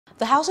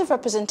The House of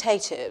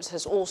Representatives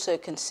has also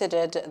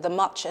considered the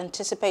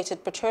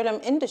much-anticipated Petroleum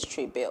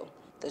Industry Bill.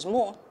 There's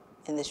more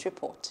in this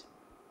report.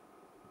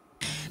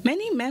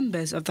 Many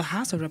members of the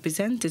House of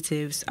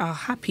Representatives are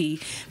happy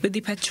with the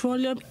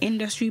Petroleum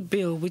Industry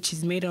Bill, which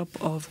is made up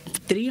of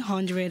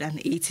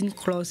 318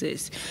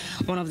 clauses.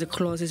 One of the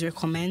clauses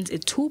recommends a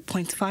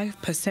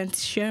 2.5%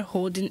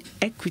 shareholding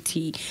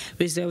equity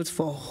reserved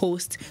for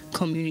host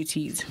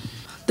communities.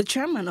 The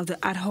chairman of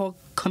the ad hoc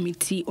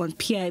committee on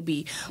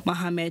PIB,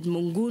 Mohammed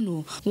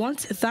Mungunu,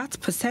 wants that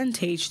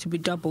percentage to be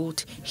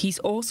doubled. He's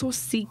also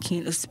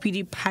seeking a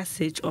speedy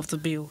passage of the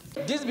bill.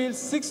 This bill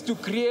seeks to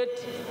create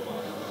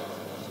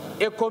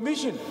a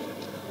commission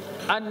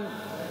and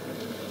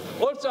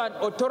also an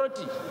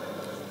authority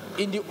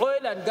in the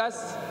oil and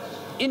gas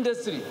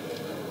industry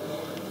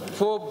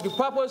for the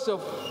purpose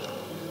of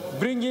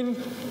bringing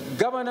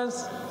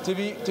governance to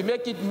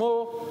make it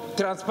more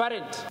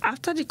transparent.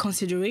 After the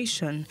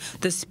consideration,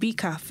 the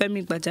Speaker,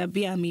 Femi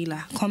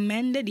Gbajabiamila,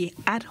 commended the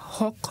ad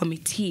hoc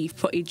committee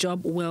for a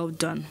job well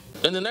done.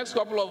 In the next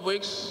couple of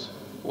weeks,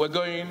 we're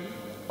going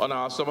on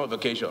our summer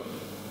vacation.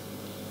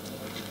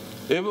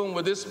 Even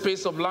with this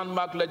piece of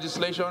landmark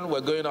legislation,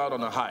 we're going out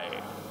on a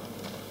high.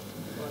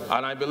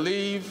 And I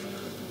believe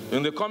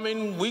in the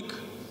coming week,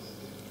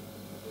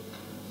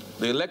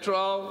 the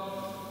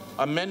electoral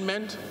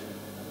amendment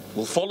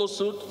will follow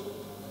suit.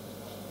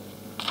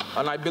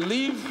 And I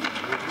believe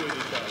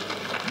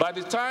by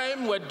the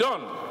time we're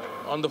done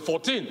on the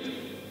 14th,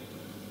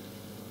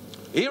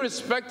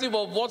 irrespective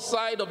of what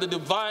side of the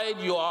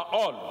divide you are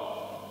on,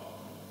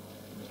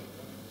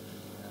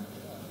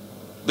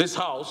 this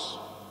House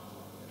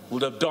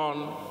would have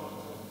done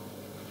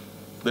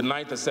the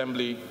 9th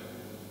Assembly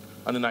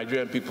and the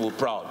Nigerian people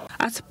proud.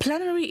 As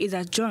plenary is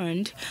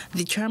adjourned,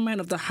 the chairman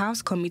of the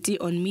House Committee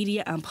on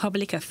Media and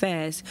Public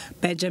Affairs,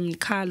 Benjamin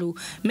Kalu,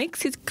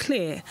 makes it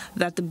clear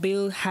that the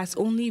bill has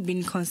only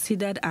been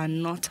considered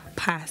and not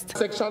passed.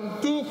 Section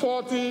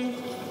 240,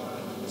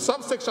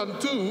 subsection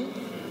 2,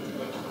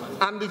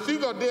 and the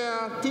figure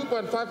there,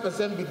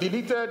 2.5%, be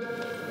deleted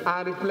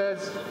and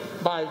replaced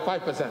by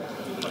 5%.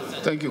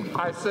 Thank you.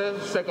 I say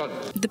second.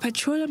 The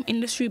Petroleum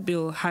Industry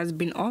Bill has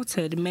been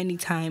altered many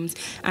times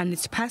and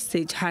its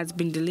passage has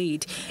been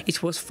delayed.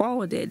 It was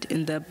forwarded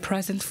in the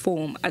present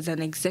form as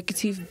an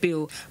executive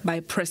bill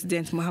by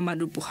President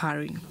Muhammadu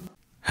Buhari.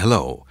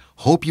 Hello,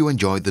 hope you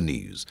enjoyed the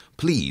news.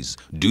 Please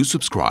do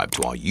subscribe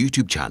to our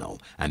YouTube channel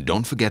and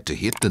don't forget to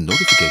hit the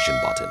notification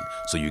button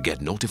so you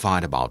get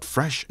notified about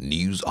fresh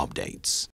news updates.